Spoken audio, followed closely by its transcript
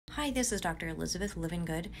Hi, this is Dr. Elizabeth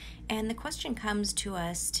Livengood, and the question comes to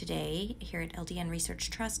us today here at LDN Research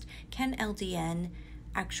Trust: can LDN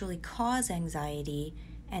actually cause anxiety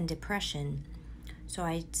and depression? So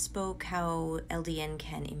I spoke how LDN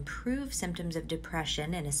can improve symptoms of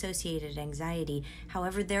depression and associated anxiety.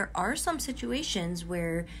 However, there are some situations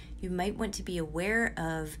where you might want to be aware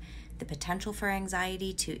of the potential for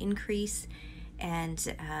anxiety to increase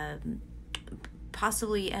and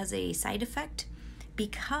possibly as a side effect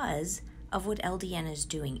because of what LDN is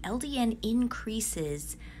doing. LDN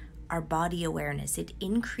increases our body awareness. It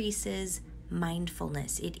increases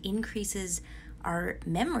mindfulness. It increases our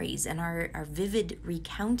memories and our vivid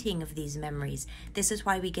recounting of these memories. This is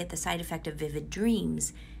why we get the side effect of vivid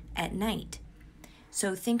dreams at night.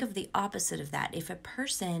 So think of the opposite of that. If a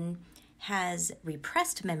person has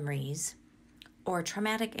repressed memories or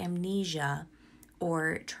traumatic amnesia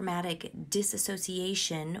or traumatic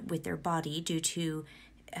disassociation with their body due to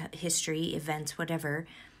history, events, whatever,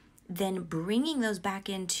 then bringing those back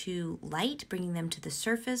into light, bringing them to the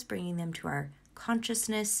surface, bringing them to our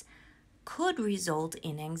consciousness could result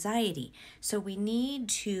in anxiety. So we need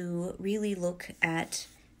to really look at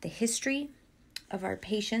the history of our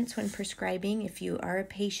patients when prescribing. If you are a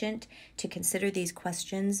patient, to consider these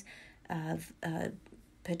questions of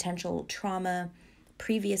potential trauma,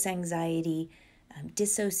 previous anxiety,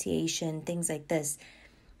 dissociation, things like this.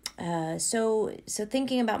 So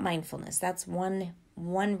thinking about mindfulness, that's one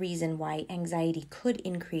reason why anxiety could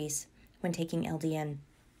increase when taking LDN.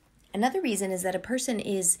 Another reason is that a person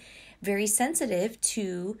is very sensitive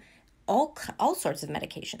to all sorts of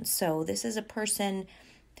medications. So this is a person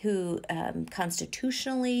who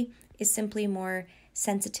constitutionally is simply more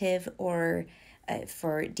sensitive, or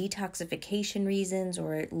for detoxification reasons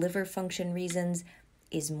or liver function reasons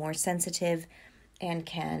is more sensitive and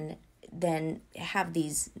can then have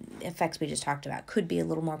these effects we just talked about, could be a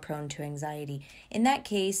little more prone to anxiety. In that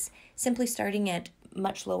case, simply starting at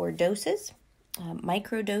much lower doses,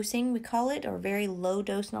 microdosing we call it, or very low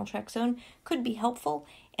dose naltrexone, could be helpful,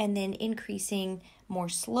 and then increasing more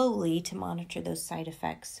slowly to monitor those side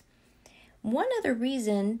effects. One other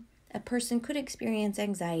reason a person could experience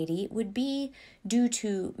anxiety would be due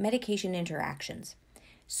to medication interactions.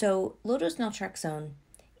 So low dose naltrexone,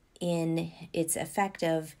 in its effect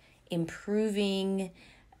of improving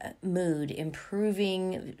mood,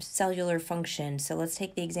 improving cellular function. So let's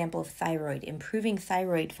take the example of thyroid, improving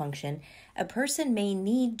thyroid function. A person may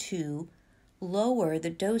need to lower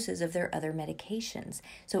the doses of their other medications.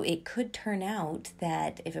 So it could turn out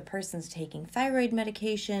that if a person's taking thyroid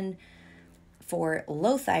medication for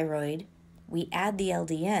low thyroid, we add the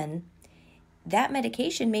LDN, that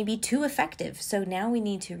medication may be too effective. So now we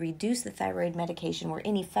need to reduce the thyroid medication. We're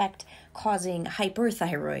in effect causing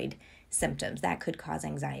hyperthyroid symptoms. That could cause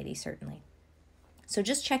anxiety, certainly. So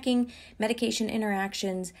just checking medication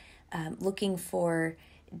interactions, looking for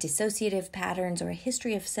dissociative patterns or a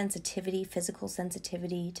history of sensitivity, physical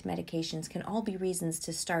sensitivity to medications, can all be reasons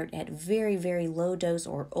to start at very, very low dose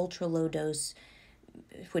or ultra low dose,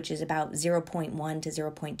 which is about 0.1 to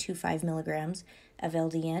 0.25 milligrams of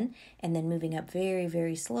LDN, and then moving up very,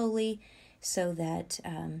 very slowly so that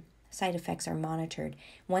side effects are monitored.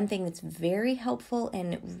 One thing that's very helpful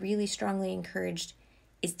and really strongly encouraged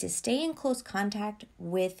is to stay in close contact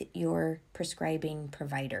with your prescribing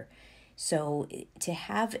provider. So to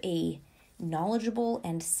have a knowledgeable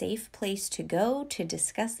and safe place to go to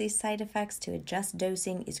discuss these side effects, to adjust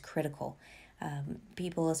dosing, is critical.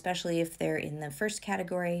 People, especially if they're in the first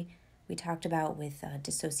category we talked about with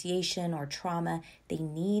dissociation or trauma, they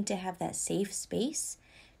need to have that safe space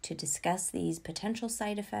to discuss these potential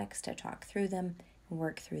side effects, to talk through them, and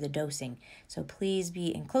work through the dosing. So please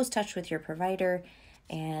be in close touch with your provider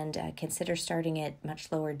and consider starting at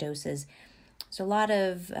much lower doses. So a lot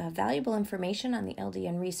of valuable information on the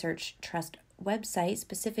LDN Research Trust website,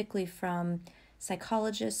 specifically from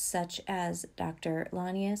psychologists such as Dr.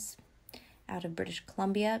 Lanius out of British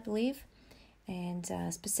Columbia, I believe. And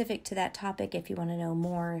specific to that topic, if you want to know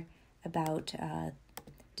more about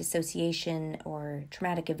dissociation or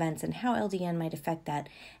traumatic events and how LDN might affect that,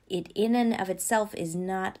 it in and of itself is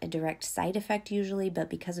not a direct side effect usually, but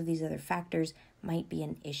because of these other factors might be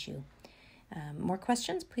an issue. More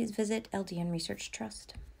questions, please visit LDN Research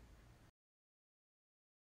Trust.